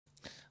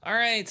All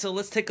right, so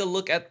let's take a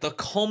look at the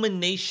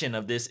culmination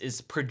of this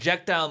is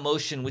projectile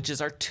motion, which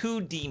is our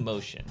 2D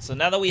motion. So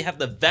now that we have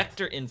the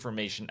vector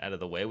information out of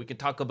the way, we can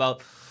talk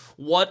about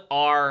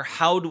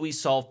how do we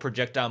solve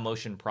projectile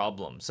motion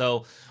problems.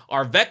 So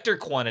our vector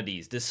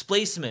quantities,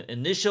 displacement,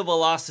 initial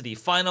velocity,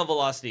 final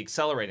velocity,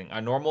 accelerating,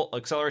 our normal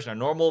acceleration, our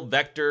normal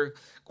vector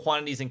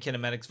quantities and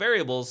kinematics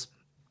variables.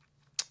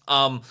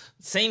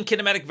 Same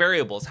kinematic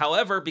variables.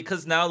 However,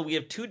 because now we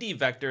have 2D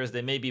vectors,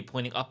 they may be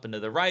pointing up and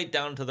to the right,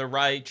 down to the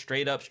right,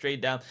 straight up,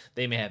 straight down.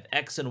 They may have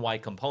X and Y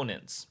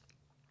components.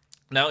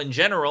 Now, in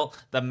general,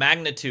 the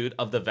magnitude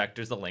of the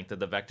vectors, the length of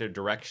the vector,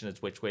 direction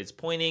is which way it's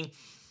pointing.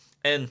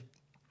 And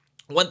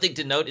one thing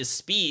to note is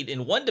speed.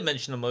 In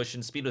one-dimensional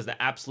motion, speed was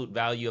the absolute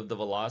value of the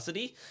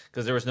velocity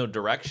because there was no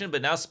direction,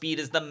 but now speed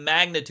is the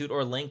magnitude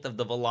or length of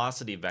the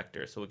velocity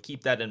vector. So we'll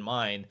keep that in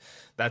mind.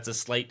 That's a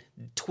slight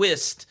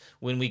twist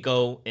when we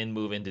go and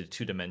move into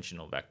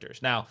two-dimensional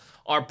vectors. Now,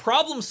 our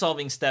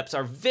problem-solving steps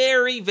are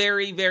very,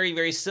 very, very,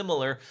 very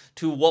similar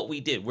to what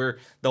we did, where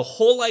the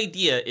whole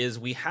idea is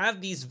we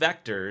have these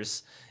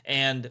vectors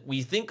and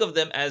we think of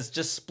them as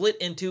just split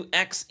into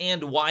X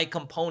and Y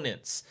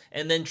components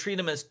and then treat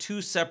them as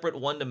two separate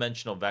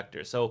one-dimensional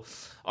vectors. So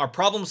our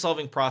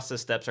problem-solving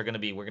process steps are going to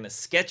be, we're going to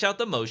sketch out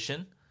the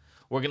motion,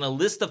 we're going to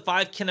list the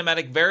 5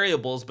 kinematic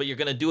variables, but you're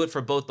going to do it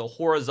for both the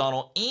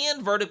horizontal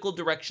and vertical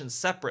directions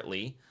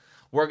separately.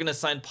 We're going to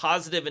assign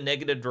positive and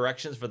negative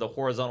directions for the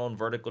horizontal and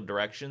vertical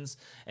directions.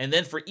 And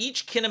then for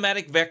each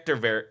kinematic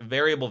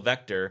variable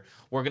vector,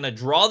 we're going to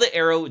draw the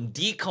arrow and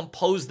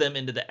decompose them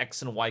into the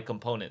X and Y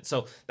components.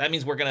 So that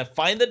means we're going to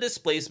find the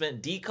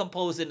displacement,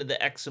 decompose it into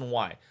the X and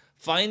Y.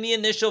 Find the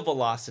initial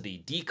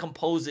velocity,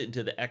 decompose it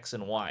into the X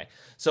and Y.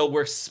 So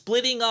we're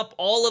splitting up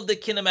all of the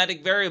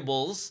kinematic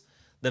variables,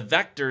 the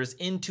vectors,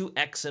 into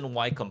X and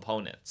Y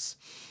components.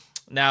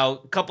 Now,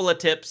 a couple of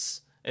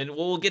tips. And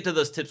we'll get to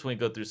those tips when we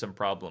go through some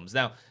problems.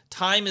 Now,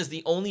 time is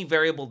the only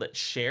variable that's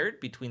shared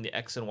between the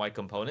X and Y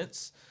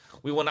components.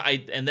 We want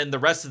to, and then the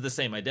rest is the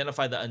same.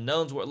 Identify the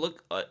unknowns,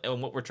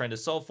 and what we're trying to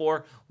solve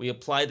for. We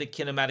apply the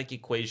kinematic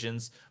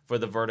equations for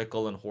the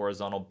vertical and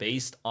horizontal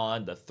based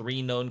on the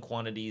 3 known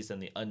quantities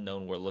and the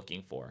unknown we're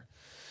looking for.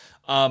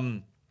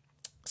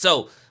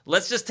 So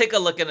let's just take a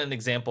look at an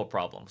example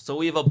problem. So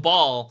we have a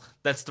ball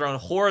that's thrown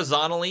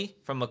horizontally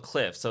from a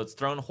cliff. So it's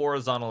thrown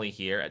horizontally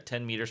here at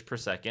 10 meters per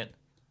second.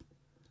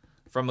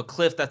 From a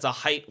cliff that's a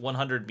height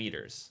 100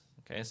 meters.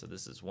 Okay, so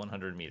this is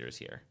 100 meters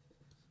here.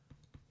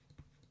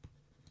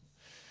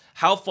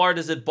 How far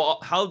does the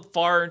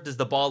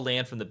ball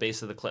land from the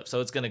base of the cliff?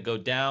 So it's going to go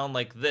down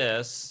like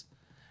this,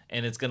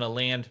 and it's going to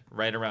land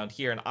right around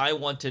here. And I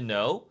want to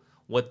know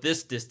what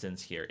this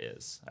distance here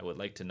is. I would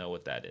like to know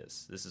what that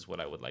is. This is what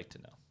I would like to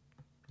know,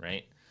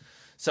 right?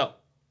 So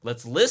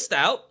let's list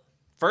out.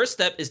 First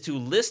step is to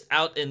list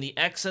out in the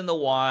X and the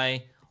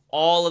Y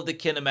all of the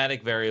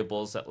kinematic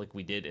variables that like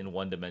we did in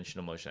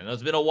one-dimensional motion. I know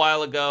it's been a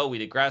while ago. We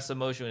did graphs of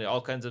motion, we did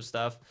all kinds of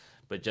stuff,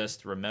 but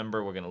just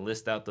remember we're going to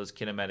list out those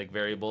kinematic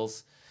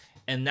variables.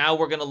 And now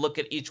we're going to look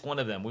at each one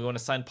of them. We want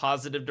to assign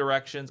positive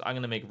directions. I'm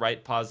going to make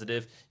right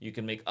positive. You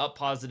can make up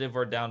positive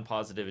or down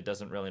positive. It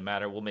doesn't really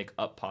matter. We'll make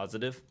up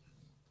positive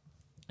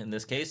in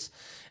this case.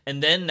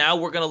 And then now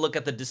we're going to look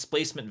at the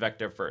displacement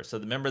vector first. So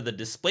remember, the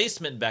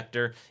displacement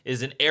vector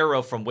is an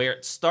arrow from where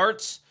it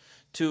starts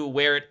to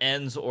where it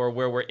ends or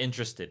where we're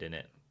interested in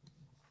it.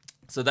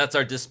 So that's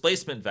our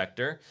displacement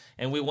vector,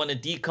 and we want to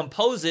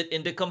decompose it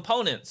into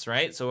components,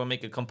 right? So we'll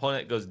make a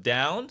component that goes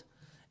down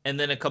and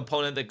then a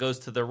component that goes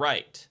to the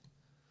right.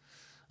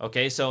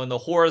 Okay, so in the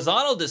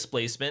horizontal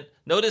displacement,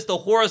 notice the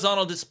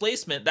horizontal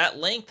displacement, that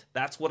length,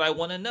 that's what I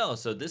want to know.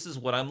 So this is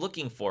what I'm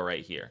looking for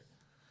right here.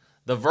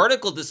 The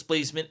vertical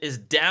displacement is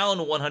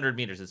down 100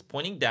 meters. It's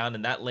pointing down,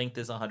 and that length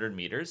is 100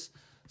 meters.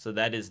 So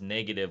that is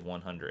negative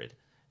 100.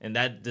 And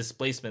that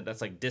displacement,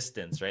 that's like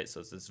distance, right?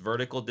 So it's this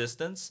vertical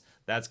distance.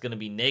 That's going to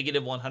be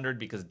negative 100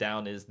 because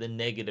down is the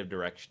negative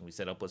direction. We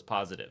said up was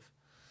positive.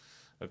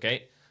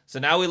 Okay, so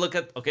now we look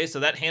at, okay,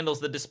 so that handles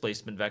the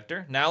displacement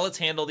vector. Now let's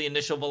handle the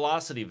initial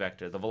velocity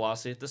vector, the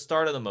velocity at the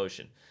start of the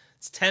motion.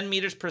 It's 10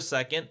 meters per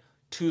second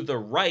to the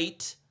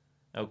right,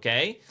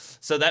 okay?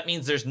 So that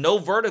means there's no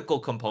vertical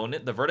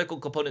component. The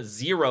vertical component is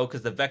 0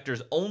 because the vector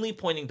is only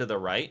pointing to the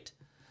right.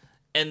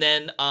 And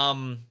then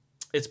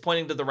it's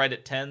pointing to the right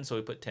at 10, so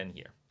we put 10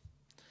 here.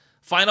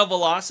 Final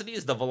velocity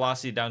is the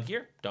velocity down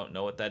here. Don't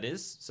know what that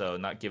is, so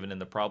not given in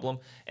the problem.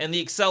 And the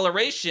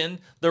acceleration,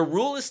 the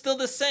rule is still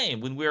the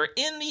same. When we're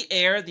in the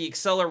air, the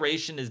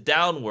acceleration is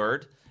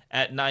downward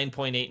at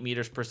 9.8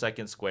 meters per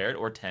second squared,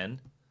 or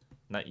 10.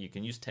 You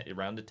can use 10,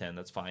 round to 10,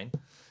 that's fine.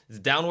 It's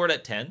downward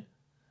at 10,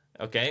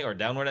 okay, or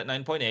downward at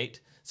 9.8.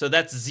 So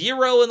that's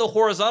 0 in the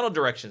horizontal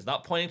direction. It's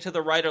not pointing to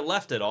the right or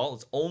left at all.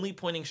 It's only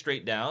pointing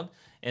straight down,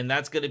 and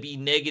that's going to be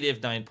negative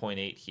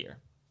 9.8 here.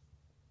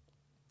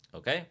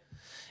 Okay?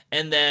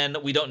 And then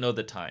we don't know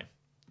the time.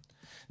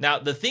 Now,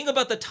 the thing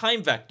about the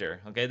time vector,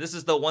 okay, this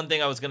is the one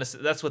thing I was going to say.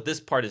 That's what this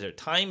part is here.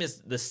 Time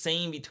is the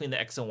same between the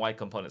X and Y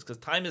components because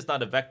time is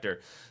not a vector.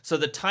 So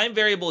the time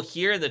variable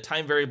here and the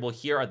time variable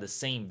here are the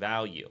same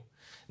value.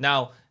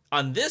 Now,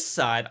 on this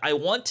side, I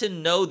want to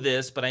know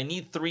this, but I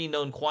need 3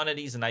 known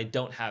quantities and I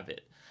don't have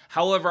it.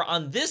 However,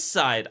 on this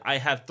side, I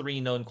have 3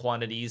 known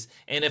quantities,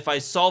 and if I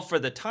solve for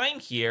the time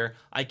here,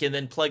 I can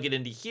then plug it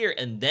into here,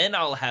 and then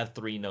I'll have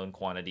 3 known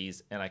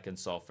quantities, and I can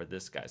solve for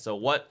this guy. So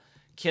what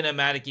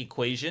kinematic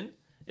equation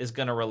is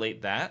going to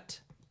relate that?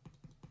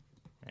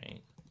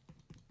 Right.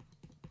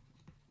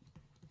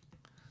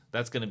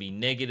 That's going to be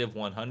negative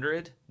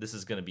 100. This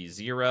is going to be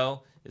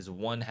 0, is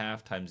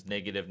 1/2 times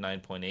negative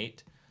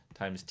 9.8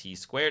 times t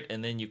squared,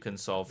 and then you can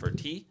solve for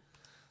t.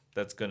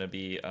 That's going to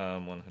be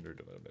 100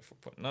 divided by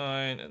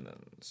 4.9, and then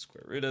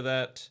square root of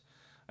that.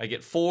 I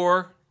get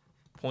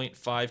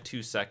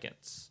 4.52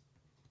 seconds.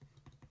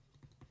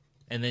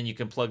 And then you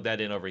can plug that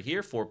in over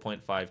here,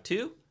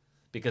 4.52,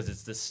 because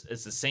it's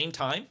the same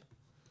time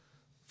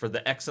for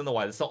the x and the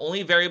y. That's the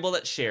only variable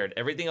that's shared.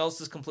 Everything else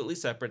is completely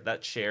separate.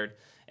 That's shared.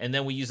 And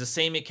then we use the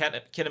same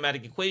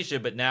kinematic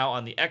equation, but now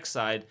on the x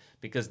side,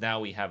 because now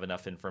we have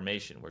enough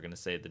information. We're going to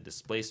say the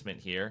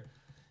displacement here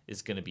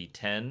is going to be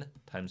 10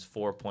 times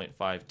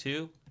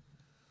 4.52.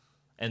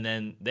 And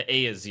then the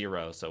a is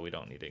 0, so we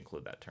don't need to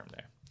include that term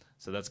there.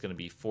 So that's going to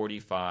be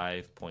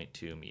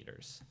 45.2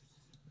 meters.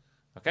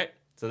 Okay,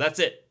 so that's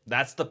it.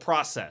 That's the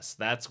process.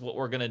 That's what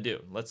we're going to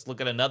do. Let's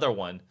look at another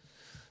one.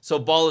 So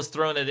ball is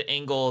thrown at an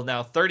angle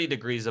now 30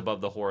 degrees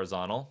above the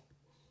horizontal.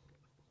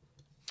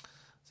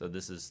 So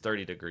this is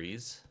 30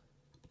 degrees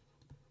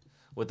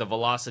with a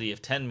velocity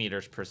of 10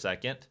 meters per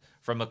second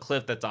from a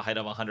cliff that's a height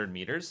of 100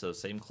 meters. So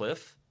same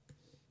cliff.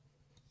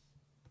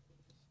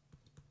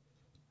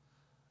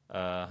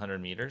 100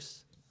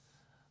 meters.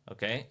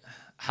 Okay.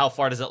 How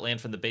far does it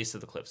land from the base of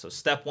the cliff? So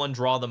step 1,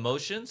 draw the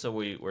motion. So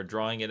we're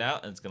drawing it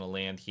out, and it's going to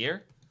land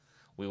here.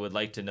 We would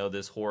like to know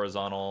this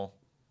horizontal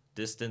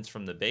distance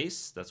from the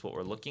base. That's what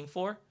we're looking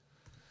for.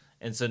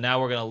 And so now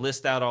we're going to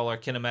list out all our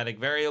kinematic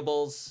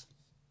variables.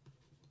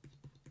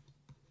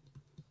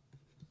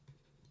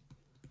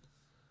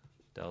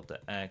 Delta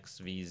x,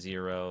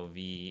 v0,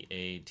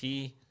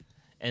 vat.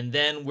 And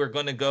then we're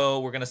going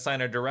to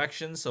sign our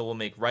directions. So we'll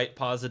make right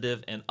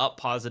positive and up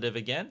positive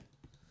again.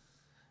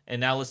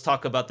 And now let's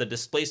talk about the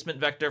displacement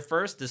vector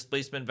first.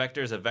 Displacement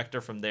vector is a vector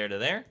from there to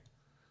there.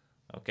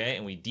 Okay,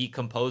 and we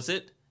decompose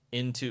it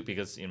into,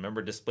 because you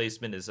remember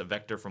displacement is a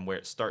vector from where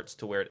it starts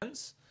to where it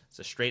ends. It's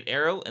a straight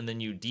arrow, and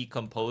then you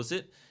decompose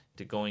it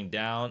to going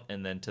down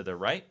and then to the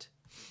right.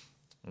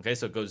 Okay,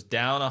 so it goes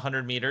down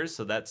 100 meters,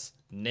 so that's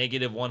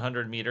negative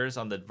 100 meters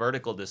on the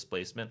vertical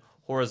displacement.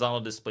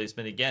 Horizontal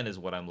displacement, again, is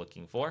what I'm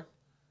looking for.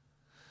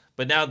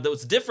 But now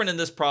what's different in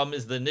this problem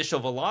is the initial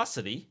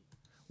velocity.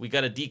 We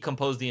got to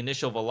decompose the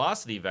initial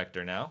velocity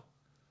vector now.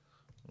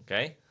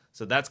 Okay,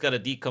 so that's got to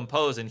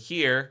decompose, and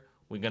here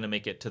we're going to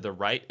make it to the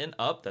right and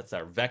up. That's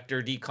our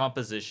vector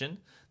decomposition.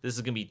 This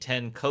is going to be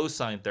 10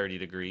 cosine 30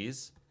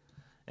 degrees,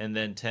 and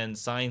then 10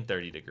 sine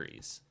 30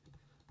 degrees,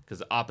 because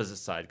the opposite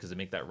side, because they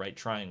make that right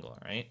triangle,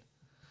 right?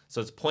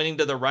 So it's pointing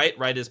to the right.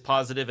 Right is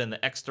positive in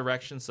the x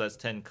direction, so that's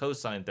 10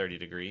 cosine 30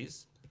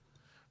 degrees.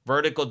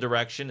 Vertical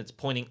direction, it's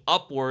pointing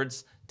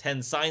upwards,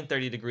 10 sine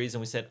 30 degrees,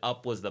 and we said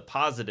up was the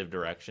positive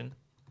direction.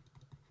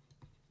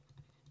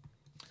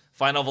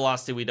 Final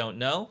velocity we don't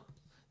know.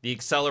 The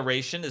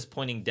acceleration is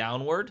pointing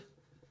downward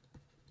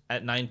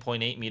at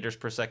 9.8 meters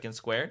per second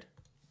squared.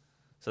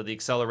 So the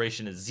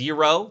acceleration is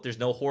 0. There's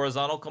no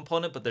horizontal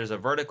component, but there's a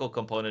vertical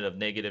component of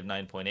negative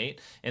 9.8.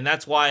 And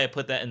that's why I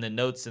put that in the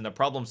notes in the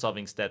problem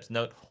solving steps.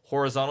 Note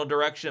horizontal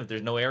direction, if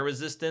there's no air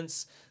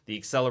resistance, the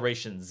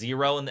acceleration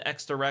 0 in the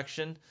x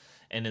direction.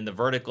 And in the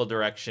vertical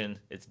direction,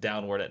 it's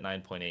downward at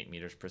 9.8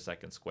 meters per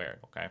second squared.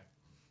 Okay,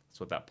 that's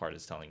what that part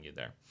is telling you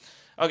there.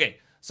 Okay,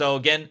 so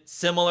again,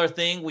 similar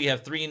thing. We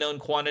have 3 known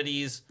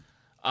quantities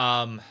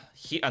on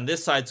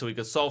this side, so we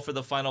could solve for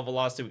the final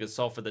velocity. We could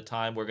solve for the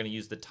time. We're going to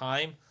use the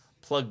time.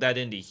 Plug that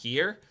into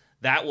here.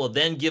 That will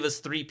then give us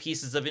 3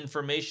 pieces of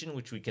information,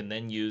 which we can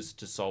then use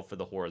to solve for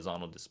the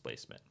horizontal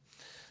displacement.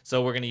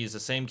 So we're going to use the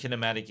same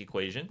kinematic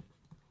equation,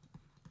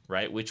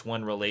 right? Which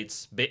one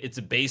relates? It's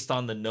based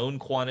on the known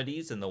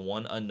quantities and the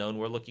one unknown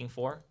we're looking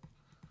for,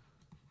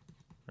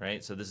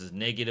 right? So this is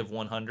negative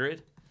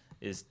 100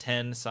 is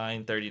 10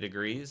 sine 30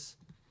 degrees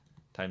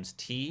times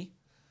t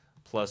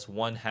plus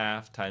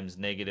 1/2 times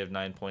negative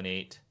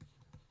 9.8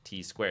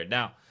 t squared.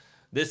 Now,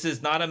 this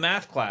is not a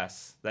math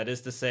class. That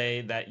is to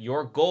say that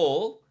your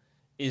goal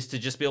is to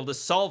just be able to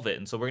solve it.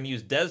 And so we're going to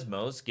use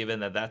Desmos, given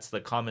that that's the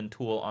common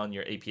tool on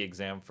your AP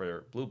exam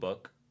for Blue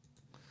Book.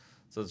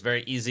 So it's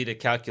very easy to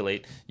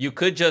calculate. You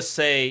could just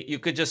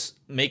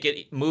make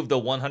it, move the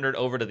 100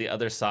 over to the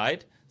other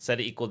side, set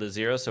it equal to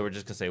 0. So we're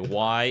just going to say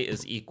y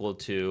is equal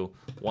to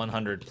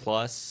 100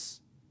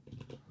 plus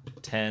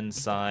 10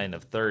 sine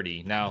of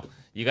 30. Now,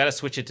 you got to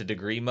switch it to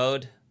degree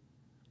mode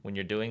when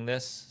you're doing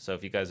this. So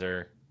if you guys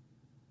are...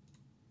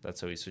 That's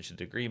how we switch to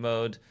degree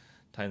mode.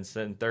 Times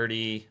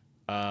 30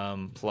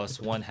 plus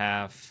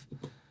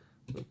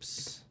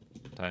 1/2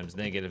 times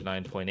negative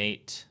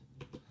 9.8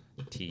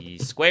 t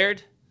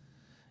squared.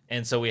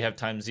 And so we have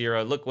times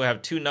 0. Look, we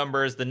have 2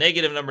 numbers. The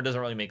negative number doesn't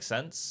really make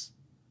sense,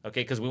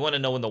 okay, because we want to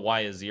know when the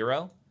y is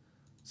 0.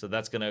 So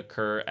that's going to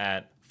occur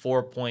at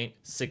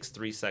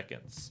 4.63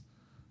 seconds.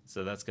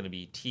 So that's going to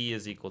be t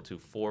is equal to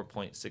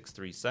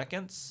 4.63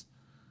 seconds.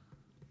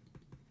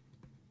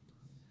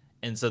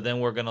 And so then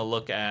we're going to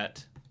look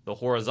at the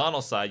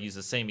horizontal side, use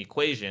the same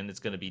equation. It's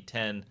going to be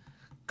 10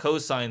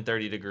 cosine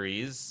 30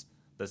 degrees.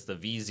 That's the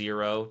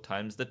V0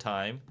 times the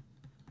time.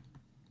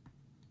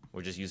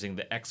 We're just using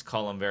the x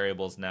column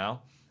variables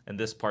now. And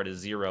this part is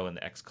 0 in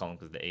the x column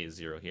because the a is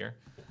 0 here.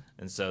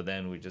 And so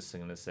then we're just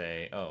going to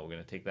say, oh, we're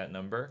going to take that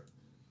number.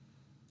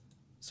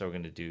 So we're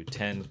going to do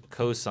 10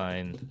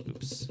 cosine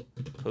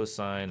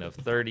of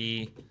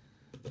 30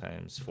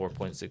 times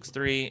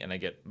 4.63. And I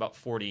get about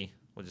 40,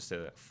 we'll just say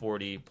that,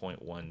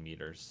 40.1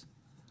 meters.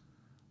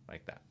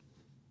 Like that.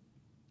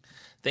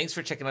 Thanks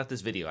for checking out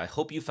this video. I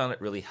hope you found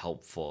it really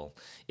helpful.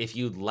 If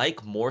you'd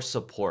like more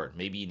support,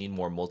 maybe you need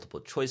more multiple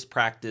choice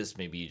practice,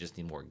 maybe you just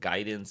need more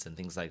guidance and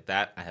things like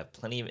that, I have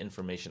plenty of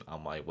information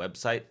on my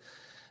website.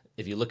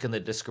 If you look in the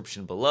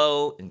description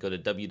below and go to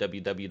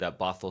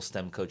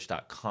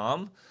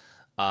www.bothellstemcoach.com,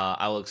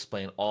 I will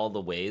explain all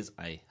the ways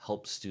I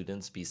help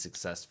students be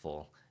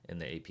successful in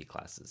their AP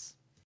classes.